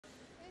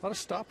A lot of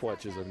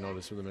stopwatches I've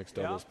noticed with the mixed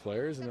doubles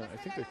players, and I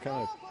think they're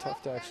kind of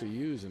tough to actually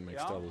use in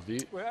mixed doubles.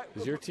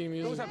 Does your team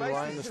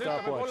rely on the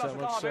stopwatch that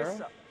much,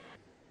 Sarah?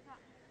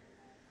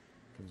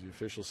 Comes the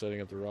official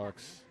setting up the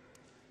rocks.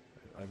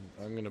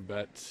 I'm going to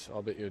bet,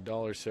 I'll bet you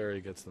 $1 Sarah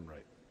gets them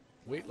right.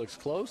 Weight looks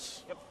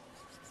close.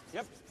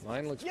 Yep.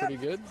 Line looks pretty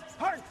good.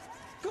 Hard!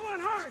 Come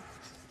on, hard!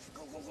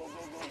 Go, go, go, go,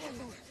 go,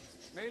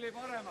 go.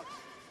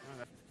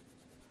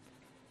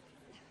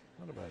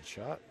 Not a bad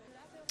shot.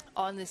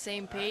 On the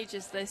same page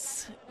as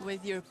this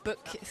with your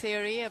book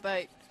theory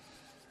about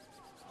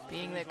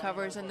being the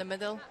covers in the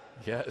middle?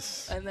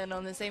 Yes. And then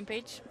on the same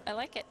page? I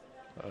like it.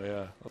 Oh,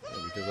 yeah.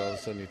 Because all of a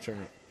sudden you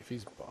turn it. If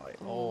he's by.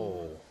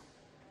 Oh.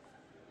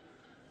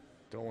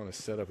 Don't want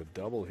to set up a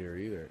double here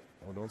either.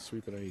 Oh, don't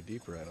sweep it any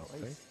deeper, I don't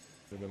think.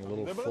 They've been a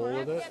little full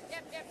with it.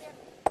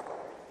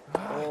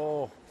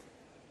 Oh.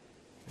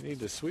 You need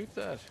to sweep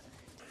that.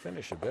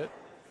 Finish a bit.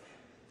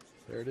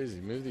 There it is.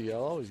 He moved the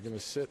yellow. He's going to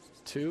sit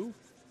 2.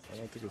 I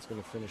don't think it's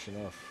going to finish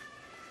enough.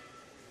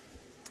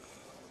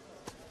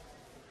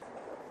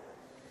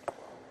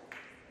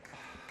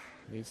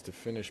 Needs to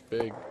finish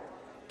big.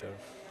 Dev.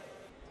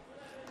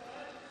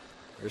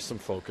 There's some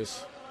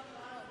focus.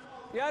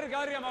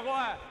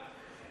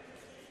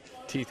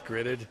 Teeth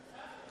gritted.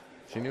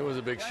 She knew it was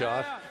a big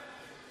shot.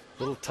 A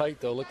little tight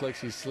though. Looked like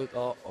she slid.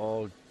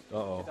 Oh,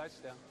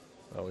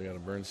 we got a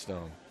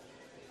burnstone.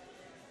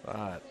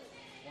 Right.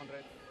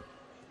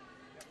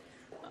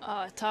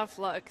 Oh, tough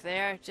luck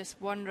there. Just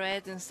 1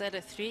 red instead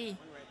of 3.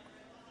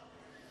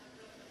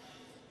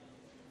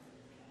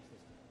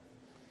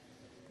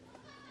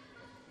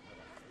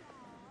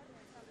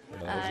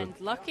 And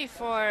lucky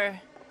for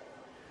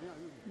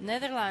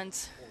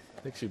Netherlands.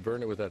 I think she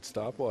burned it with that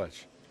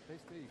stopwatch.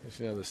 If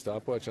she had the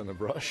stopwatch on the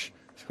brush,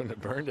 she wouldn't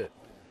have burned it.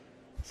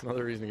 It's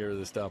another reason to get rid of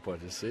the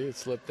stopwatch. You see, it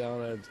slipped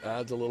down,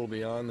 adds a little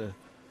beyond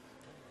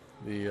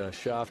the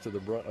shaft of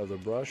the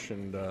brush,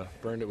 and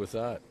burned it with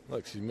that.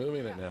 Look, she's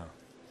moving it now.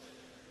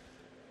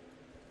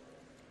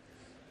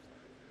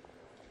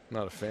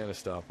 Not a fan of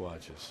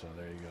stopwatches, so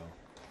there you go.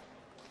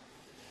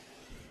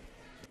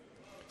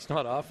 It's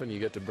not often you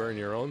get to burn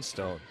your own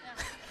stone.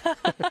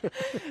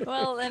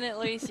 Well, then at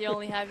least you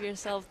only have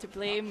yourself to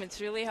blame.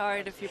 It's really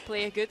hard if you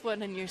play a good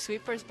one and your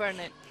sweepers burn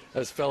it.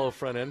 As fellow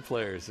front end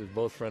players, as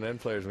both front end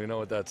players, we know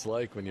what that's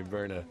like when you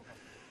burn a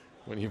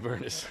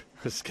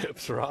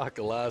skip's rock,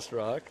 a last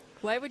rock.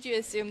 Why would you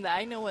assume that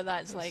I know what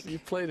that's like?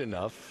 You've played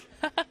enough.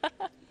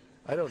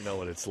 I don't know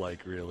what it's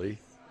like, really.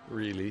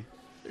 Really?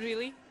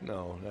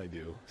 No, I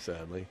do,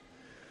 sadly.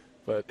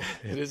 But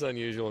it is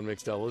unusual in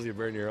mixed doubles. You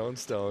burn your own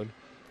stone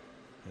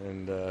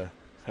and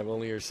have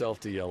only yourself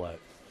to yell at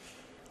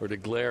or to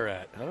glare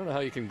at. I don't know how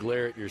you can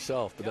glare at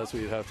yourself, but that's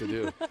what you'd have to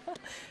do.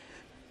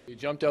 You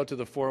jumped out to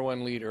the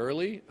 4-1 lead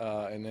early,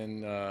 and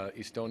then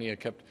Estonia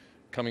kept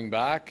coming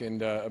back,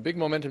 and a big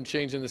momentum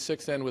change in the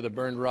 6th end with a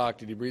burned rock.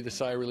 Did you breathe a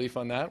sigh of relief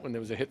on that when there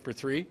was a hit for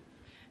 3?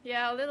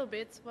 Yeah, a little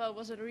bit. Well, it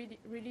was a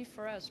relief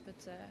for us, but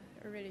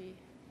a really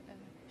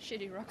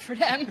shitty rock for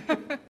them.